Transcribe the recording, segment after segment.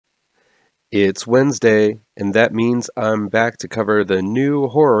It's Wednesday, and that means I'm back to cover the new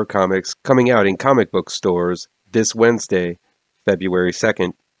horror comics coming out in comic book stores this Wednesday, February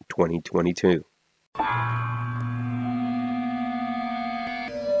 2nd, 2022.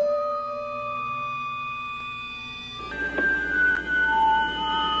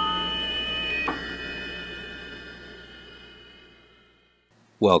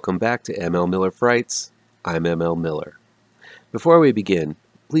 Welcome back to ML Miller Frights. I'm ML Miller. Before we begin,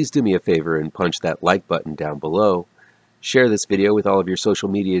 please do me a favor and punch that like button down below. Share this video with all of your social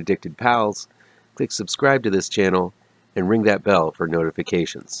media addicted pals. Click subscribe to this channel and ring that bell for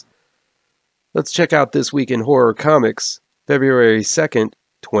notifications. Let's check out This Week in Horror Comics, February 2nd,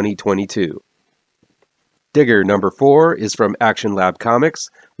 2022. Digger number 4 is from Action Lab Comics.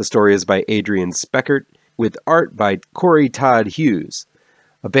 The story is by Adrian Speckert with art by Cory Todd Hughes.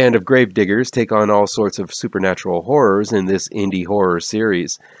 A band of gravediggers take on all sorts of supernatural horrors in this indie horror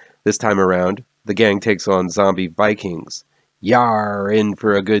series. This time around, the gang takes on zombie Vikings. Yar, in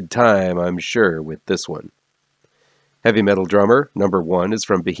for a good time, I'm sure, with this one. Heavy Metal Drummer, number 1, is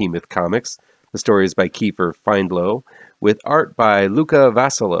from Behemoth Comics. The story is by Kiefer, Findlow, with art by Luca,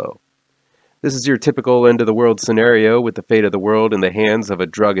 Vassalo. This is your typical end-of-the-world scenario with the fate of the world in the hands of a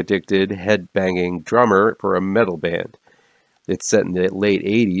drug-addicted, head-banging drummer for a metal band. It's set in the late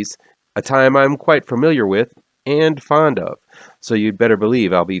 80s, a time I'm quite familiar with and fond of, so you'd better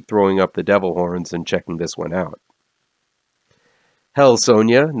believe I'll be throwing up the devil horns and checking this one out. Hell,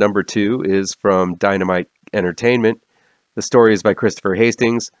 Sonja, number 2, is from Dynamite Entertainment. The story is by Christopher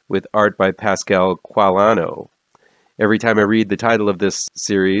Hastings, with art by Pasquale Qualano. Every time I read the title of this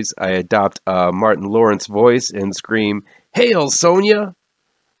series, I adopt a Martin Lawrence voice and scream, "Hail, Sonja!"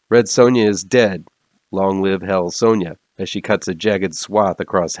 Red Sonja is dead. Long live Hell, Sonja, as she cuts a jagged swath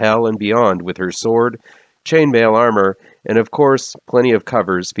across hell and beyond with her sword, chainmail armor, and of course, plenty of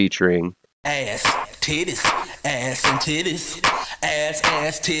covers featuring ass, titties, ass and titties, ass,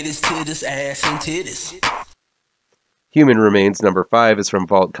 titties, titties, ass and titties. Human Remains number 5 is from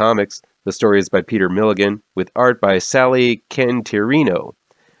Vault Comics. The story is by Peter Milligan, with art by Sally Cantirino.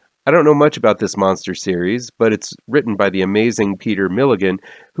 I don't know much about this monster series, but it's written by the amazing Peter Milligan,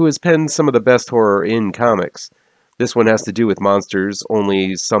 who has penned some of the best horror in comics. This one has to do with monsters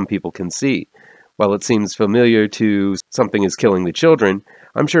only some people can see. While it seems familiar to Something is Killing the Children,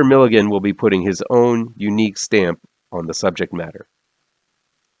 I'm sure Milligan will be putting his own unique stamp on the subject matter.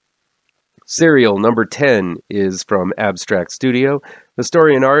 Serial number 10 is from Abstract Studio. The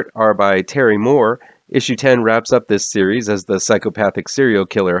story and art are by Terry Moore. Issue 10 wraps up this series as the psychopathic serial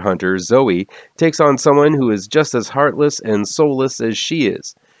killer hunter Zoe takes on someone who is just as heartless and soulless as she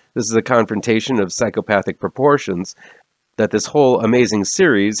is. This is a confrontation of psychopathic proportions that this whole amazing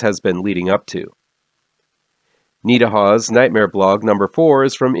series has been leading up to. NITA HAWES Nightmare Blog number 4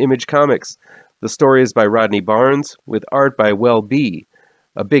 is from Image Comics. The story is by Rodney Barnes, with art by Well B.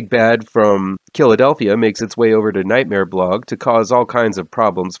 A big bad from Philadelphia makes its way over to Nightmare Blog to cause all kinds of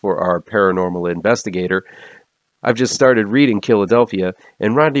problems for our paranormal investigator. I've just started reading Philadelphia,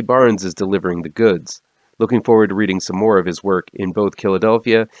 and Rodney Barnes is delivering the goods. Looking forward to reading some more of his work in both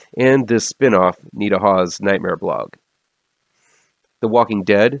Philadelphia and this spin-off NITA HAWES Nightmare Blog. The Walking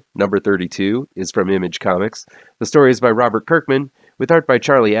Dead, number 32, is from Image Comics. The story is by Robert Kirkman, with art by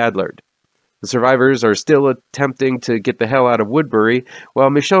Charlie Adlard. The survivors are still attempting to get the hell out of Woodbury, while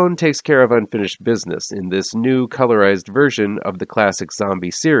Michonne takes care of unfinished business in this new colorized version of the classic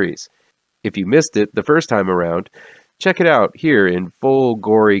zombie series. If you missed it the first time around, check it out here in full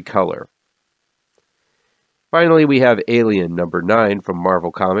gory color. Finally, we have Alien number 9 from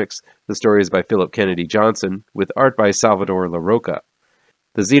Marvel Comics. The story is by Phillip Kennedy Johnson, with art by Salvador Larroca.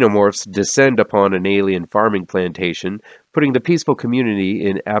 The xenomorphs descend upon an alien farming plantation, putting the peaceful community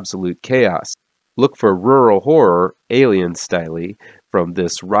in absolute chaos. Look for rural horror, alien-style, from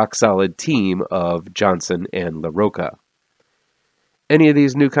this rock-solid team of Johnson and Larroca. Any of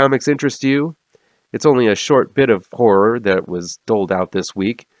these new comics interest you? It's only a short bit of horror that was doled out this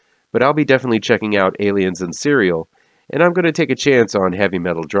week, but I'll be definitely checking out Aliens and Serial, and I'm going to take a chance on Heavy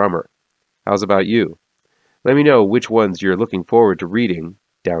Metal Drummer. How's about you? Let me know which ones you're looking forward to reading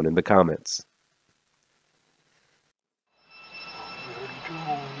down in the comments.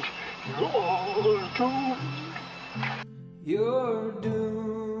 You're doomed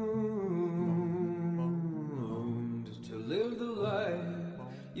to live the life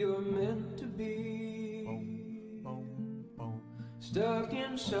you're meant to be, stuck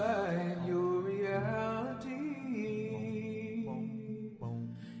inside your reality.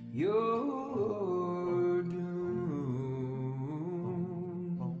 You're